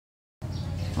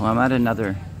Well, I'm at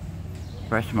another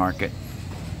fresh market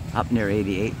up near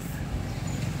 88th.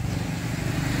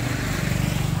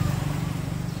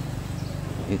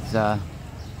 It's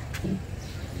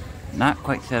not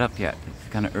quite set up yet. It's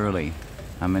kind of early.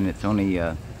 I mean, it's only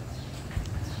well,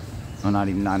 not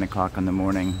even 9 o'clock in the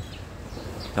morning.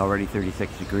 It's already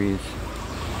 36 degrees.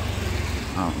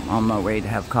 On my way to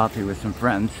have coffee with some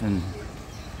friends, and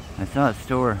I saw a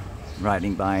store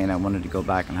riding by and I wanted to go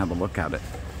back and have a look at it.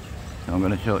 So I'm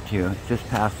going to show it to you. It's just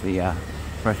past the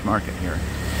fresh market here.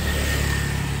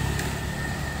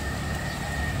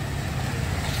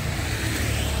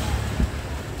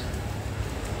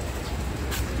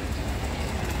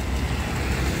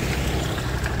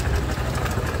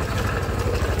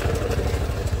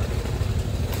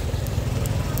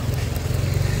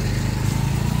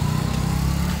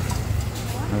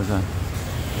 There's a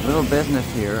little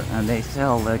business here and they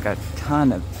sell like a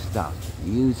ton of stuff,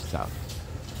 used stuff.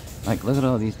 Like, look at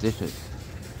all these dishes.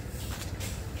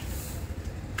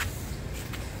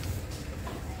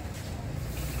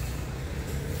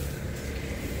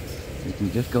 You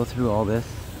can just go through all this.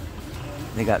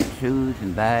 They got shoes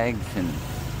and bags and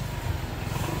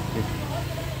just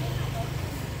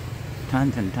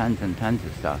tons and tons and tons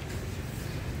of stuff.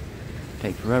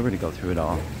 Takes forever to go through it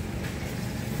all.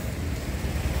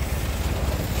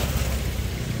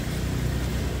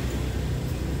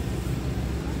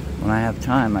 When I have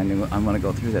time, I'm going to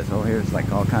go through this. Oh, here's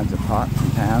like all kinds of pots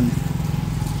and pans,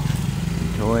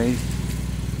 and toys,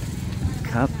 and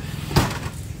cups,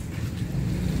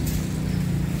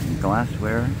 and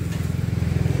glassware.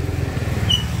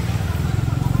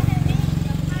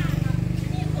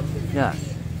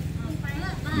 Just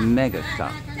mega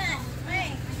stuff.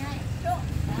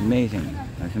 Amazing.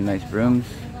 There's some nice brooms.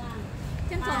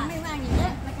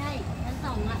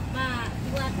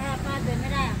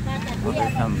 Oh,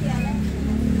 there's some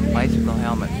bicycle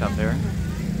helmets up there.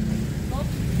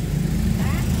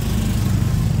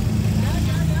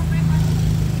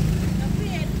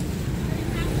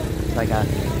 It's like a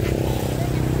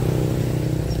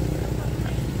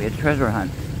treasure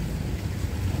hunt.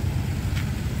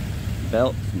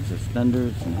 Belts and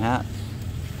suspenders and hats.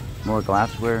 More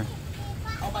glassware.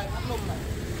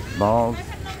 Balls.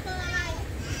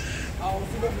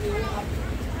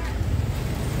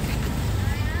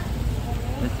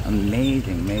 It's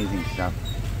amazing, amazing stuff.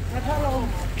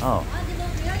 Oh.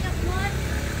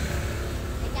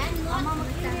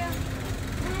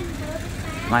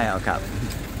 My cup.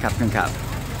 Cup and cup.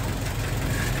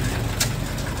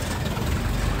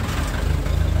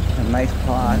 Some nice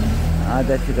pots. I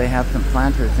bet you they have some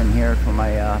planters in here for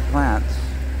my plants.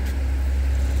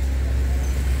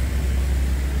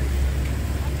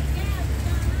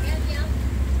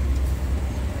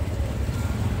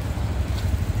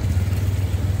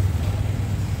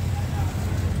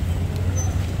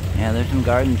 Yeah, there's some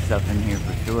garden stuff in here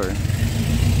for sure.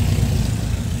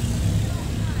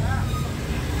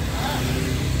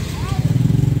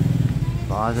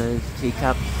 Vases,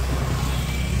 teacups,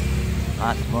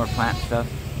 lots more plant stuff.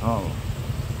 Oh.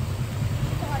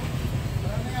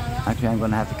 Actually, I'm going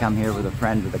to have to come here with a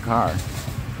friend with a car.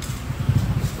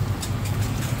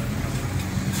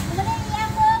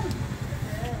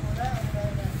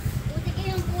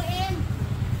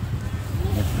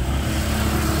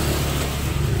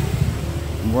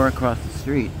 More across the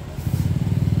street.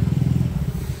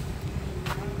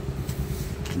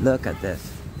 Look at this.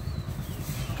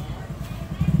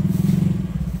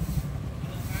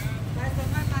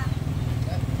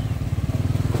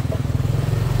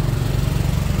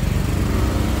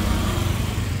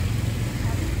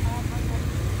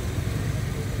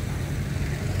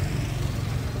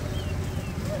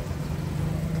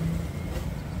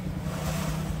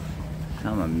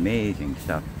 Some amazing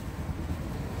stuff.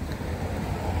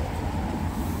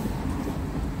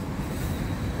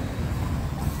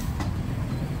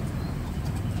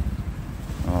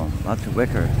 Oh, lots of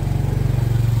wicker.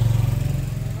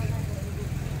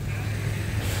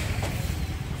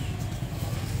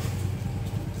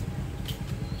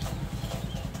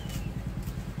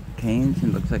 Canes,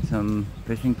 and looks like some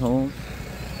fishing poles.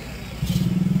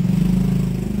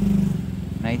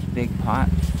 Nice big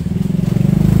pots.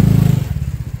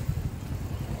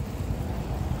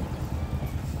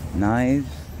 Knives.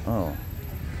 Oh.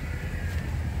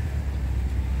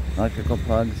 Electrical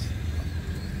plugs.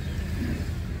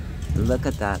 Look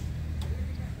at that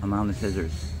amount of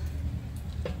scissors.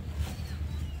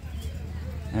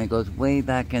 And it goes way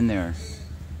back in there.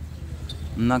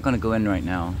 I'm not going to go in right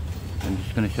now. I'm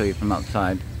just going to show you from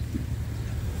outside.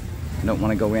 I don't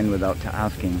want to go in without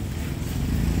asking.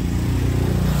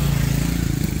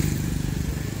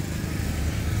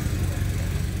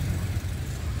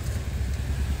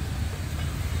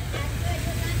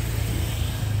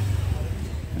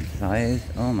 size.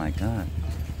 Oh my god.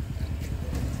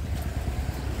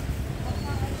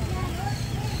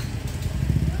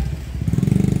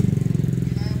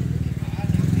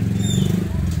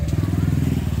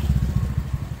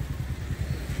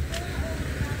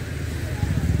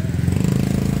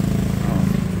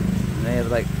 They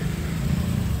have like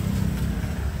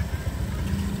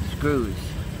screws,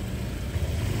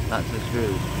 lots of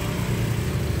screws.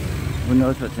 Who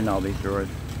knows what's in all these drawers?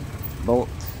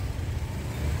 Bolts.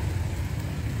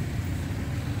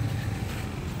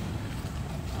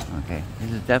 Okay,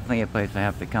 this is definitely a place I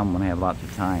have to come when I have lots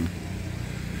of time.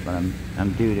 But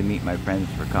I'm due to meet my friends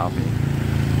for coffee.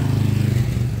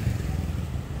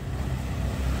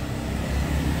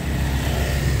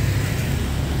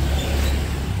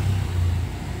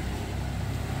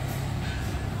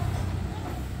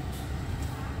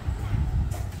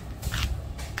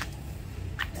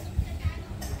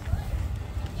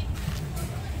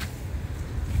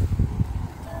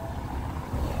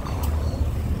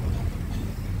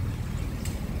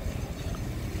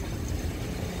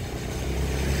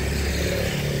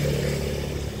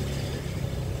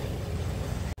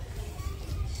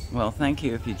 Well, thank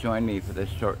you if you joined me for this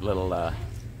short little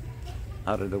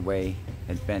out-of-the-way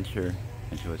adventure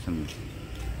into some,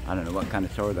 I don't know what kind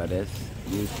of store that is,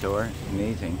 used store. It's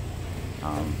amazing.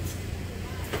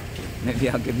 Maybe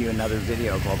I'll give you another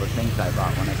video of all the things I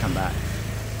bought when I come back.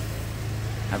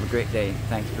 Have a great day.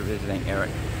 Thanks for visiting. Eric,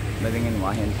 living in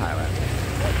Hua Hin,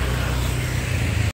 Thailand.